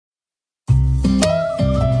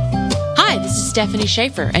Stephanie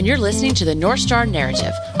Schaefer, and you're listening to the NorthStar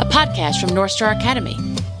Narrative, a podcast from NorthStar Academy.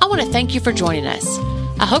 I want to thank you for joining us.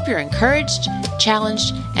 I hope you're encouraged,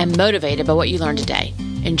 challenged, and motivated by what you learned today.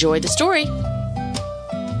 Enjoy the story.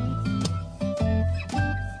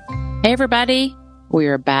 Hey, everybody. We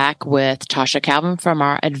are back with Tasha Calvin from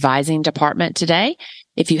our advising department today.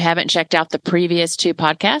 If you haven't checked out the previous two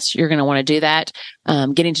podcasts, you're going to want to do that.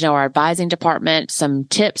 Getting to know our advising department, some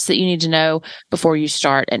tips that you need to know before you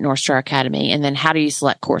start at NorthStar Academy, and then how do you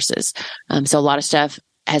select courses. So a lot of stuff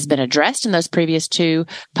has been addressed in those previous two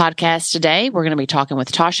podcasts. Today, we're going to be talking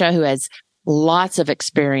with Tasha, who has lots of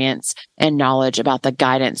experience and knowledge about the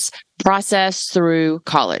guidance process through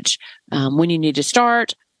college. When you need to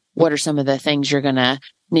start, what are some of the things you're going to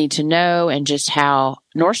need to know, and just how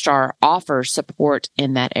NorthStar offers support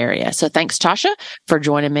in that area. So thanks, Tasha, for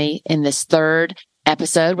joining me in this third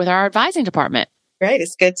episode with our advising department. Great.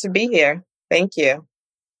 It's good to be here. Thank you.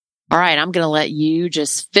 All right. I'm going to let you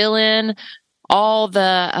just fill in all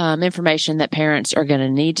the information that parents are going to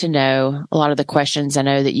need to know, a lot of the questions I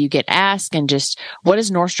know that you get asked, and just what does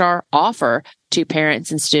NorthStar offer to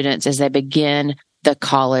parents and students as they begin the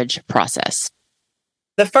college process?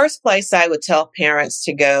 The first place I would tell parents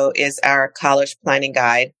to go is our college planning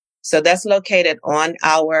guide. So that's located on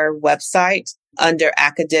our website under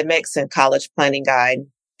academics and college planning guide.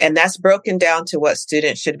 And that's broken down to what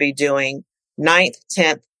students should be doing 9th,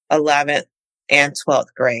 10th, 11th, and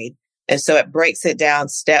 12th grade. And so it breaks it down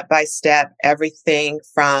step by step, everything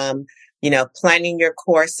from, planning your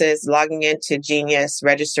courses, logging into Genius,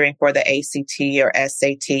 registering for the ACT or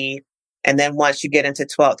SAT. And then once you get into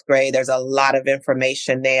 12th grade, there's a lot of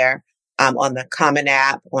information there on the Common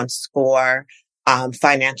App, on Scoir,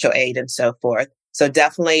 financial aid, and so forth. So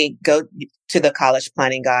definitely go to the college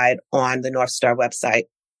planning guide on the NorthStar website.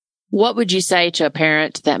 What would you say to a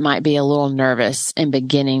parent that might be a little nervous in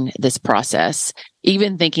beginning this process,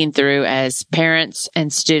 even thinking through as parents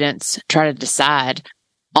and students try to decide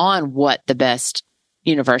on what the best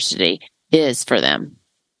university is for them?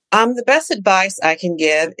 The best advice I can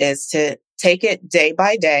give is to take it day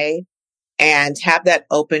by day and have that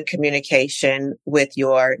open communication with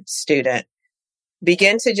your student.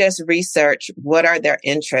 Begin to just research what are their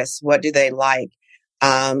interests, what do they like,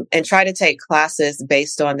 and try to take classes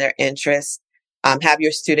based on their interests. Have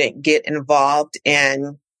your student get involved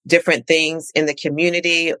in different things in the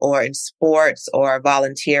community or in sports or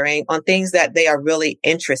volunteering on things that they are really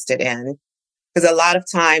interested in. Because a lot of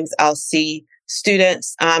times I'll see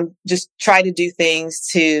students just try to do things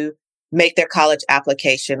to make their college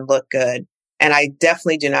application look good. And I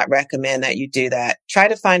definitely do not recommend that you do that. Try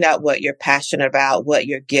to find out what you're passionate about, what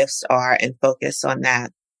your gifts are, and focus on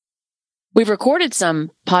that. We've recorded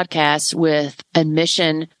some podcasts with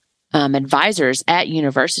admission advisors at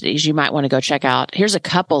universities you might want to go check out. Here's a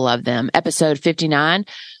couple of them. Episode 59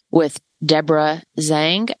 with Deborah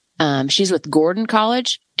Zhang. She's with Gordon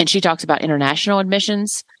College, and she talks about international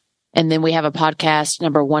admissions. And then we have a podcast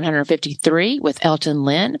number 153 with Elton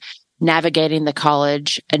Lynn, navigating the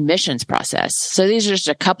college admissions process. So these are just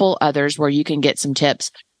a couple others where you can get some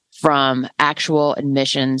tips from actual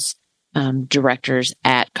admissions directors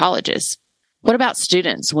at colleges. What about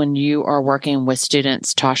students? When you are working with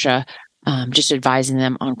students, Tasha, just advising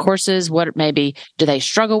them on courses, what maybe do they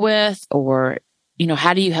struggle with, or,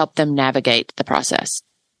 how do you help them navigate the process?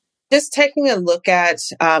 Just taking a look at,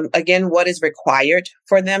 again, what is required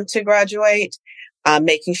for them to graduate,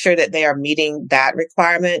 making sure that they are meeting that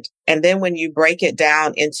requirement. And then when you break it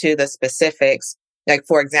down into the specifics, like,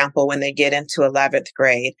 for example, when they get into 11th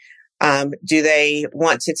grade, do they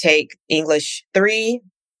want to take English 3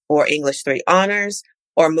 or English 3 honors,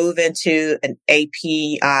 or move into an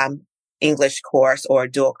AP English course or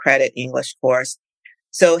dual credit English course?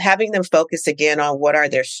 So having them focus again on what are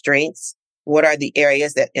their strengths, what are the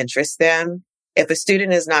areas that interest them. If a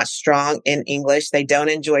student is not strong in English, they don't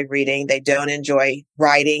enjoy reading, they don't enjoy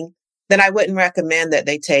writing, then I wouldn't recommend that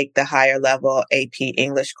they take the higher level AP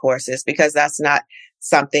English courses, because that's not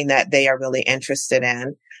something that they are really interested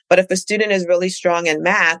in. But if a student is really strong in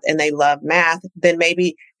math and they love math, then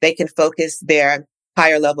maybe they can focus their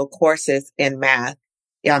higher level courses in math,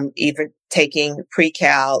 either taking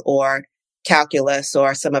pre-cal or calculus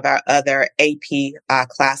or some of our other AP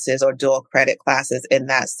classes or dual credit classes in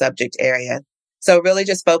that subject area. So really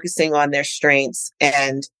just focusing on their strengths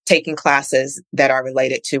and taking classes that are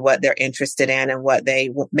related to what they're interested in and what they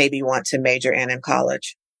maybe want to major in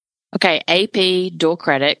college. Okay, AP, dual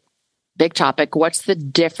credit, big topic. What's the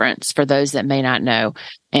difference for those that may not know,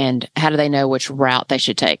 and how do they know which route they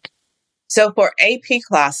should take? So for AP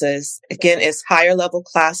classes, again, it's higher level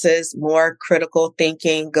classes, more critical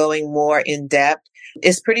thinking, going more in depth.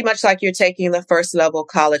 It's pretty much like you're taking the first level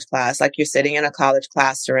college class, like you're sitting in a college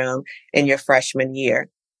classroom in your freshman year.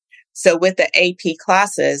 So with the AP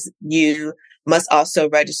classes, you must also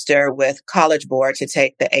register with College Board to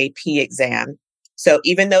take the AP exam. So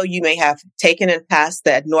even though you may have taken and passed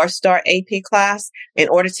the NorthStar AP class, in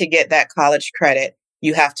order to get that college credit,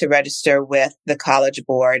 you have to register with the College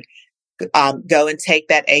Board, go and take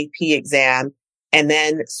that AP exam, and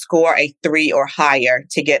then score a 3 or higher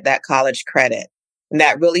to get that college credit. And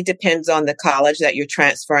that really depends on the college that you're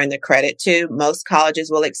transferring the credit to. Most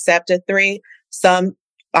colleges will accept a 3. Some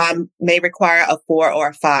may require a 4 or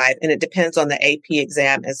a 5, and it depends on the AP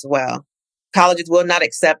exam as well. Colleges will not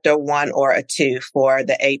accept a 1 or a 2 for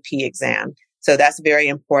the AP exam. So that's very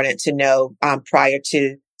important to know prior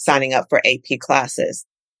to signing up for AP classes.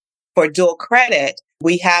 For dual credit,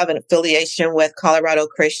 we have an affiliation with Colorado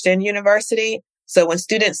Christian University. So when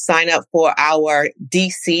students sign up for our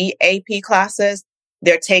DC AP classes,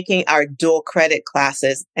 they're taking our dual credit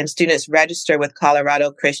classes, and students register with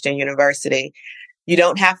Colorado Christian University. You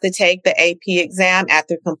don't have to take the AP exam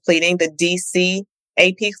after completing the DC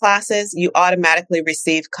AP classes. You automatically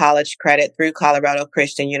receive college credit through Colorado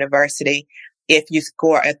Christian University if you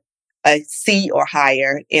score a C or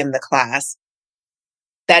higher in the class.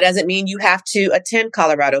 That doesn't mean you have to attend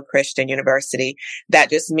Colorado Christian University. That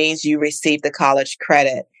just means you receive the college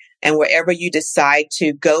credit. And wherever you decide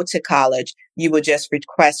to go to college, you will just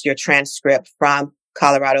request your transcript from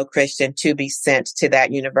Colorado Christian to be sent to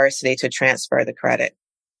that university to transfer the credit.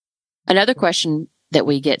 Another question that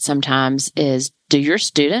we get sometimes is, do your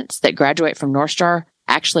students that graduate from NorthStar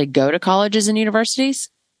actually go to colleges and universities?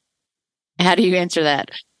 How do you answer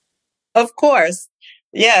that? Of course.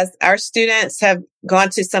 Yes, our students have gone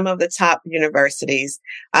to some of the top universities.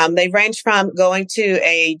 They range from going to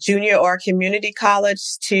a junior or community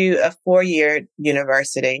college to a 4-year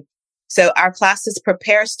university. So our classes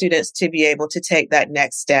prepare students to be able to take that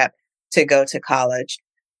next step to go to college.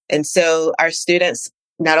 And so our students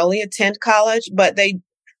not only attend college, but they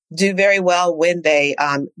do very well when they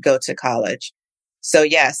go to college. So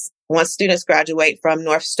yes, once students graduate from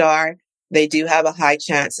NorthStar, they do have a high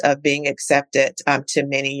chance of being accepted to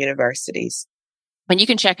many universities. And you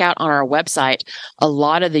can check out on our website a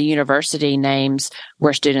lot of the university names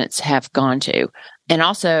where students have gone to. And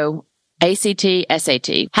also ACT,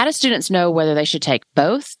 SAT. How do students know whether they should take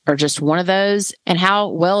both or just one of those? And how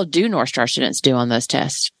well do NorthStar students do on those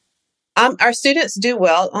tests? Our students do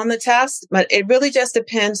well on the test, but it really just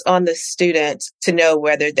depends on the student to know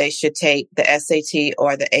whether they should take the SAT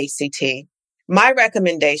or the ACT. My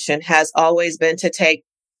recommendation has always been to take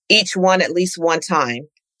each one at least one time.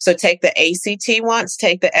 So take the ACT once,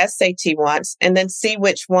 take the SAT once, and then see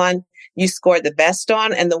which one you scored the best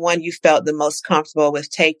on and the one you felt the most comfortable with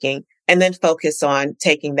taking, and then focus on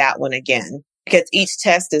taking that one again. Because each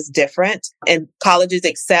test is different, and colleges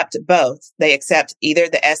accept both. They accept either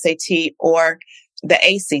the SAT or the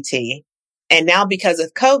ACT. And now because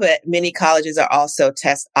of COVID, many colleges are also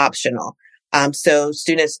test optional. So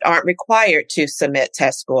students aren't required to submit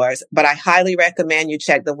test scores, but I highly recommend you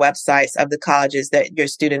check the websites of the colleges that your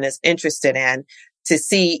student is interested in to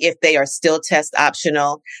see if they are still test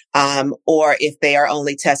optional, or if they are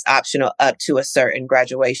only test optional up to a certain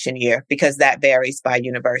graduation year, because that varies by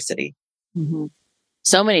university. Mm-hmm.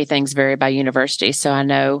 So many things vary by university. So I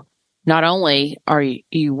know not only are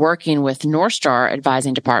you working with NorthStar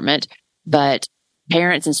Advising Department, but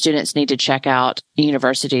parents and students need to check out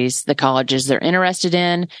universities, the colleges they're interested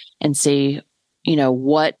in, and see,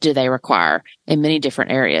 what do they require in many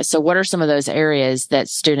different areas. So what are some of those areas that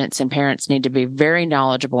students and parents need to be very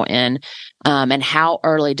knowledgeable in, and how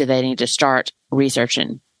early do they need to start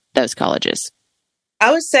researching those colleges?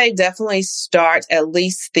 I would say definitely start at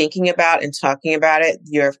least thinking about and talking about it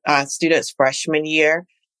your student's freshman year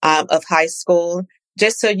of high school,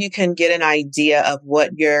 just so you can get an idea of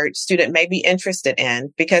what your student may be interested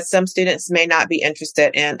in, because some students may not be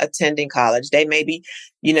interested in attending college. They may be,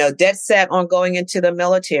 dead set on going into the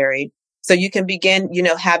military. So you can begin,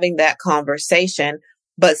 having that conversation,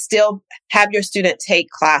 but still have your student take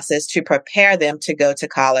classes to prepare them to go to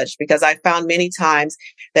college. Because I found many times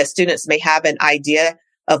that students may have an idea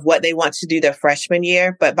of what they want to do their freshman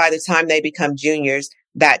year, but by the time they become juniors,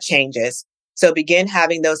 that changes. So begin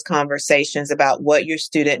having those conversations about what your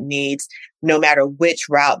student needs, no matter which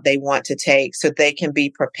route they want to take, so they can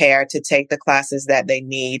be prepared to take the classes that they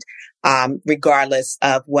need, regardless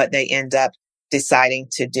of what they end up deciding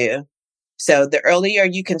to do. So the earlier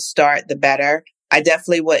you can start, the better. I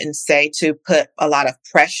definitely wouldn't say to put a lot of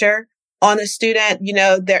pressure on a student,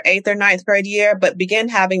 their 8th or 9th grade year, but begin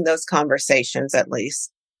having those conversations at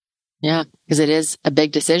least. Yeah, because it is a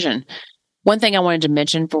big decision. One thing I wanted to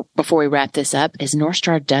mention before we wrap this up is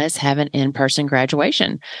NorthStar does have an in-person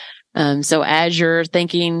graduation. So as you're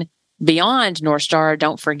thinking beyond NorthStar,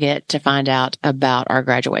 don't forget to find out about our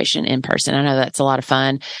graduation in person. I know that's a lot of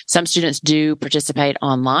fun. Some students do participate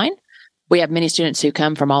online. We have many students who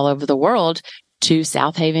come from all over the world to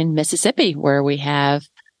South Haven, Mississippi, where we have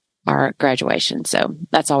our graduation. So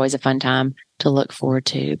that's always a fun time to look forward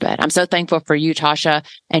to. But I'm so thankful for you, Tasha,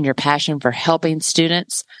 and your passion for helping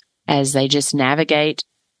students as they just navigate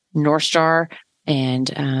NorthStar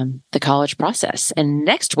and the college process. And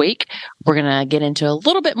next week, we're going to get into a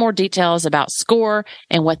little bit more details about Scoir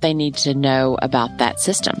and what they need to know about that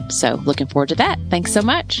system. So looking forward to that. Thanks so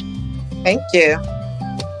much. Thank you.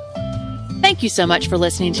 Thank you so much for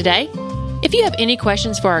listening today. If you have any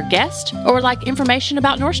questions for our guest or would like information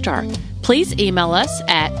about NorthStar, please email us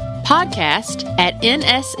at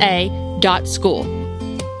podcast@nsa.school.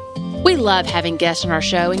 We love having guests on our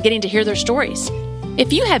show and getting to hear their stories.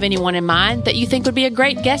 If you have anyone in mind that you think would be a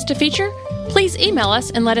great guest to feature, please email us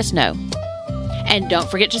and let us know. And don't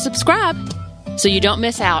forget to subscribe so you don't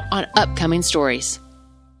miss out on upcoming stories.